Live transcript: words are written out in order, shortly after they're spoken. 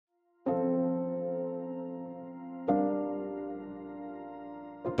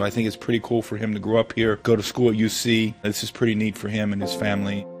But I think it's pretty cool for him to grow up here, go to school at UC. This is pretty neat for him and his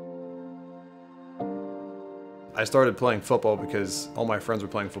family. I started playing football because all my friends were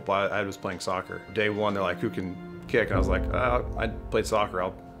playing football. I was playing soccer. Day one, they're like, who can kick? And I was like, I played soccer.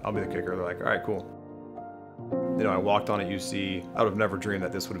 I'll be the kicker. They're like, all right, cool. You know, I walked on at UC. I would have never dreamed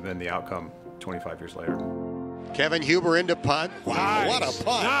that this would have been the outcome 25 years later. Kevin Huber into punt. Wow, nice. What a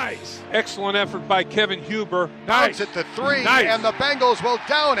punt. Nice. Excellent effort by Kevin Huber. Nice. Punts at the 3, nice. And the Bengals will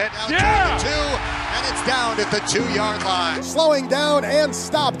down it. Out yeah. to the 2, and it's down at the 2-yard line. Slowing down and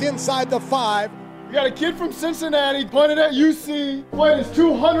stopped inside the 5. We got a kid from Cincinnati, punted at UC, playing his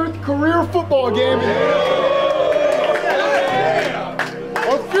 200th career football game.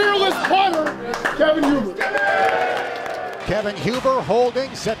 A fearless punter, Kevin Huber. Kevin Huber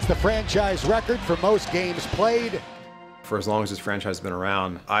holding, sets the franchise record for most games played. For as long as this franchise has been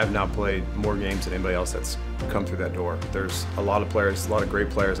around, I've now played more games than anybody else that's come through that door. There's a lot of players, a lot of great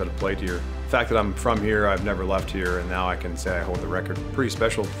players that have played here. The fact that I'm from here, I've never left here, and now I can say I hold the record. Pretty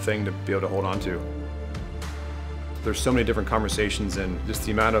special thing to be able to hold on to. There's so many different conversations and just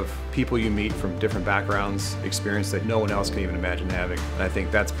the amount of people you meet from different backgrounds, experience that no one else can even imagine having. And I think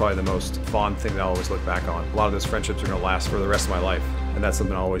that's probably the most fond thing that I'll always look back on. A lot of those friendships are going to last for the rest of my life, and that's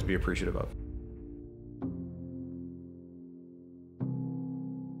something I'll always be appreciative of.